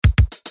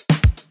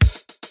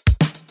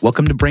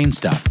Welcome to Brain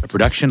Stuff, a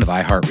production of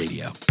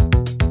iHeartRadio.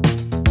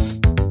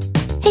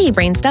 Hey,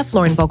 Brain Stuff,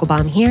 Lauren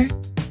Vogelbaum here.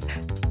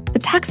 The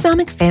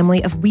taxonomic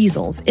family of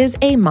weasels is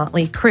a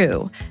motley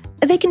crew.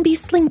 They can be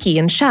slinky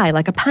and shy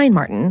like a pine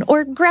marten,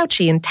 or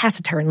grouchy and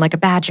taciturn like a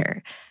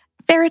badger.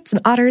 Ferrets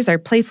and otters are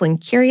playful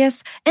and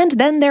curious, and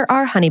then there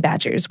are honey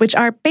badgers, which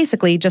are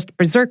basically just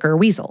berserker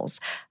weasels.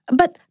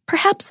 But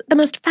perhaps the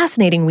most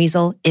fascinating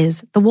weasel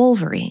is the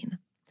wolverine.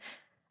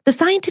 The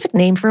scientific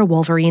name for a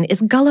wolverine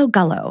is gullo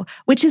gullo,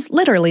 which is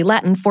literally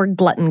Latin for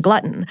glutton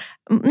glutton.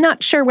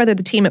 Not sure whether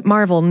the team at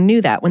Marvel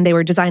knew that when they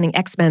were designing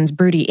X-Men's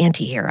broody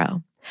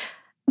antihero.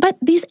 But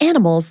these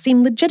animals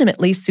seem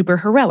legitimately super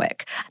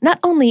heroic, not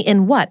only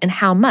in what and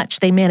how much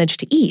they manage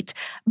to eat,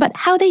 but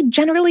how they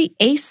generally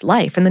ace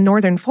life in the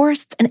northern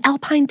forests and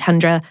alpine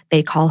tundra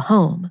they call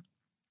home.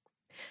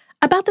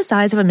 About the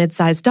size of a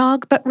mid-sized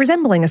dog, but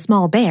resembling a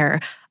small bear,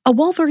 a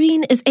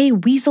wolverine is a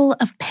weasel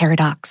of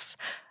paradox.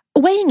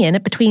 Weighing in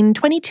at between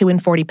 22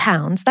 and 40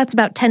 pounds, that's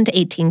about 10 to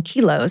 18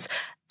 kilos,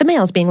 the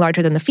males being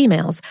larger than the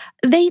females,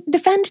 they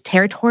defend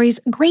territories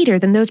greater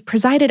than those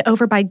presided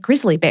over by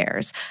grizzly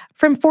bears,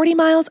 from 40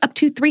 miles up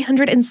to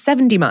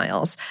 370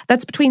 miles.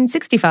 That's between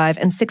 65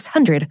 and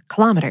 600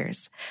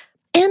 kilometers.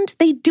 And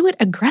they do it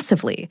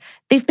aggressively.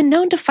 They've been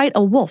known to fight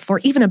a wolf or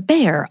even a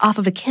bear off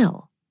of a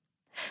kill.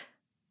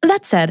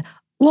 That said,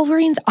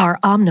 wolverines are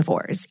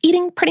omnivores,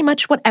 eating pretty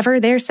much whatever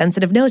their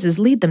sensitive noses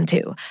lead them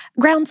to.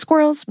 Ground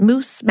squirrels,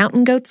 moose,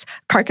 mountain goats,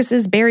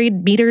 carcasses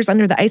buried meters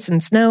under the ice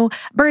and snow,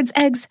 birds'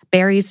 eggs,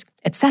 berries,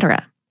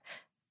 etc.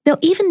 They'll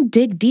even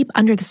dig deep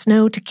under the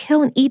snow to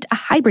kill and eat a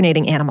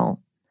hibernating animal.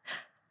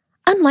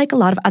 Unlike a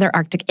lot of other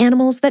Arctic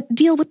animals that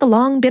deal with the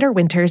long, bitter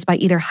winters by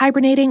either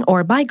hibernating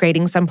or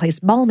migrating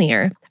someplace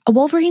balmier, a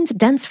wolverine's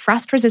dense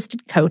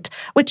frost-resistant coat,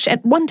 which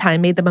at one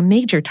time made them a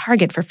major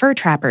target for fur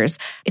trappers,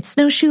 its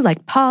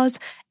snowshoe-like paws,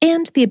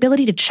 and the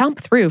ability to chomp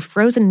through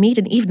frozen meat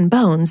and even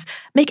bones,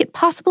 make it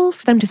possible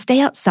for them to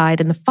stay outside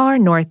in the far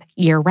north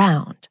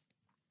year-round.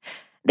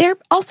 They're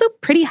also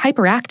pretty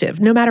hyperactive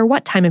no matter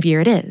what time of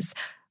year it is.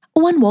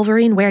 One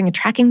wolverine wearing a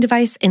tracking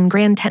device in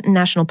Grand Teton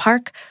National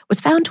Park was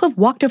found to have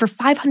walked over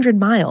 500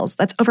 miles,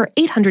 that's over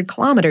 800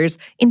 kilometers,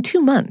 in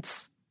 2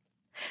 months.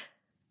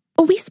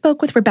 We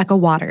spoke with Rebecca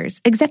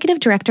Waters, executive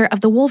director of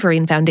the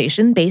Wolverine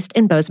Foundation based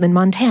in Bozeman,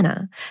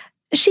 Montana.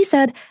 She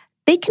said,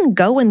 they can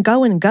go and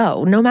go and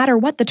go, no matter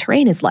what the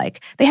terrain is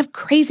like. They have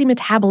crazy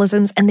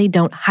metabolisms and they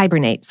don't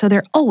hibernate, so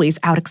they're always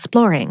out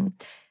exploring.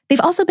 They've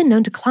also been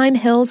known to climb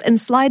hills and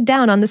slide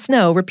down on the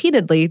snow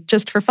repeatedly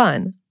just for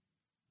fun.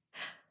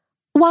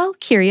 While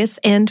curious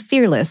and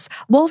fearless,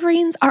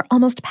 wolverines are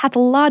almost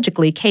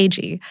pathologically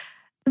cagey.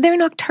 They're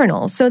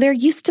nocturnal, so they're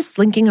used to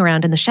slinking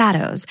around in the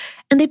shadows,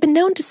 and they've been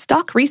known to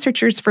stalk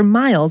researchers for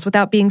miles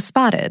without being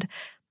spotted.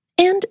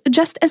 And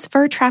just as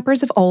fur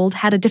trappers of old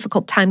had a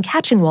difficult time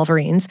catching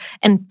wolverines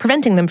and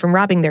preventing them from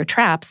robbing their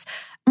traps,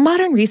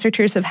 modern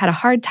researchers have had a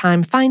hard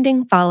time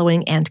finding,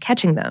 following, and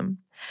catching them.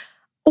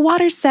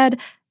 Waters said,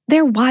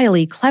 they're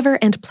wily, clever,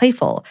 and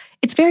playful.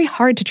 It's very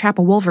hard to trap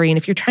a wolverine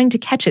if you're trying to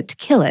catch it to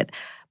kill it,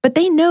 but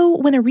they know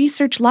when a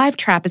research live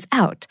trap is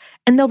out,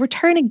 and they'll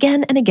return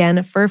again and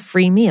again for a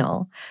free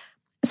meal.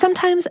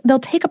 Sometimes they'll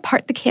take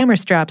apart the camera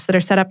straps that are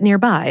set up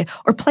nearby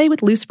or play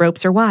with loose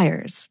ropes or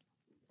wires.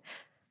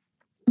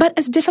 But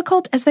as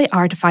difficult as they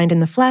are to find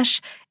in the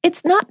flesh,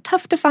 it's not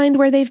tough to find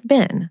where they've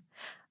been.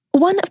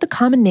 One of the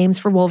common names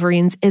for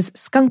wolverines is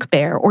skunk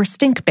bear or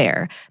stink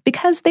bear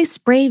because they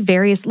spray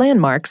various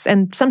landmarks,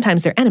 and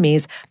sometimes their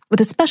enemies,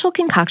 with a special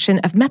concoction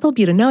of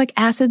methylbutanoic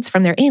acids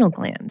from their anal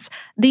glands,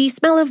 the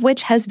smell of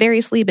which has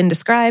variously been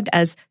described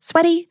as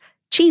sweaty,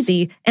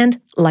 cheesy,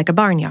 and like a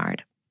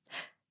barnyard.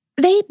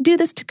 They do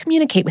this to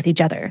communicate with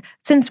each other,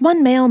 since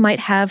one male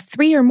might have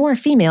 3 or more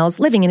females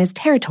living in his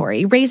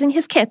territory, raising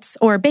his kits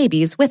or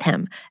babies with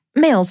him.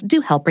 Males do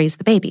help raise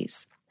the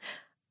babies.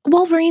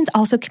 Wolverines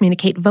also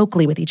communicate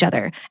vocally with each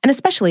other, and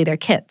especially their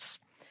kits.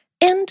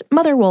 And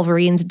mother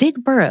wolverines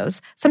dig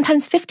burrows,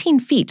 sometimes 15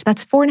 feet,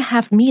 that's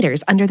 4.5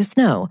 meters under the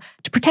snow,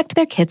 to protect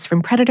their kits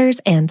from predators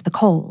and the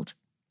cold.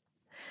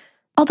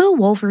 Although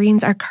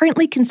wolverines are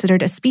currently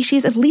considered a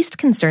species of least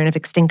concern of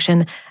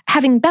extinction,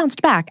 having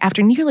bounced back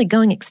after nearly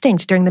going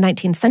extinct during the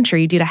 19th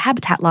century due to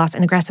habitat loss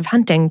and aggressive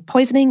hunting,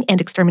 poisoning,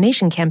 and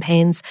extermination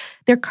campaigns,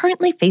 they're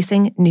currently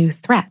facing new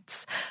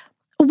threats.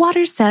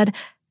 Waters said,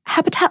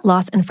 habitat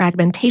loss and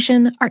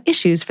fragmentation are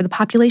issues for the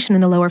population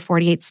in the lower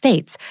 48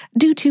 states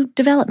due to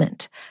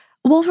development.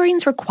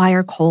 Wolverines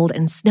require cold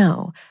and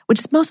snow, which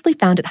is mostly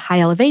found at high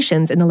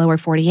elevations in the lower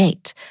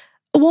 48.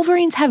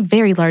 Wolverines have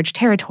very large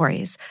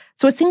territories,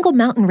 so a single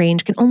mountain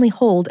range can only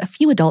hold a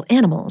few adult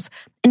animals,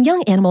 and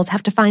young animals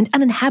have to find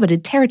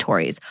uninhabited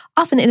territories,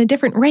 often in a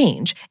different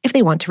range, if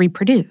they want to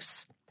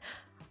reproduce.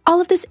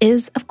 All of this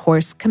is, of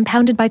course,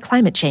 compounded by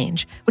climate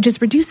change, which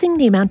is reducing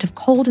the amount of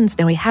cold and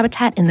snowy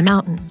habitat in the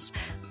mountains.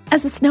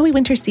 As the snowy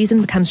winter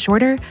season becomes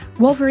shorter,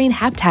 wolverine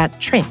habitat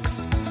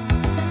shrinks.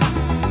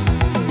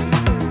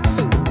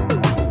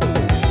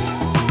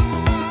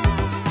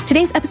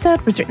 Today's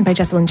episode was written by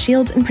Jessalyn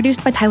Shields and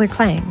produced by Tyler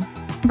Klang.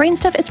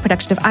 Brainstuff is a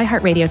production of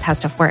iHeartRadio's How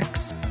Stuff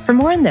Works. For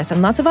more on this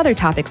and lots of other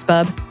topics,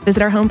 bub,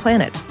 visit our home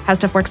planet,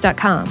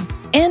 howstuffworks.com.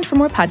 And for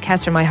more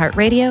podcasts from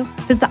iHeartRadio,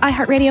 visit the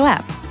iHeartRadio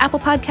app, Apple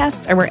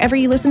Podcasts, or wherever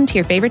you listen to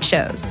your favorite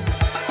shows.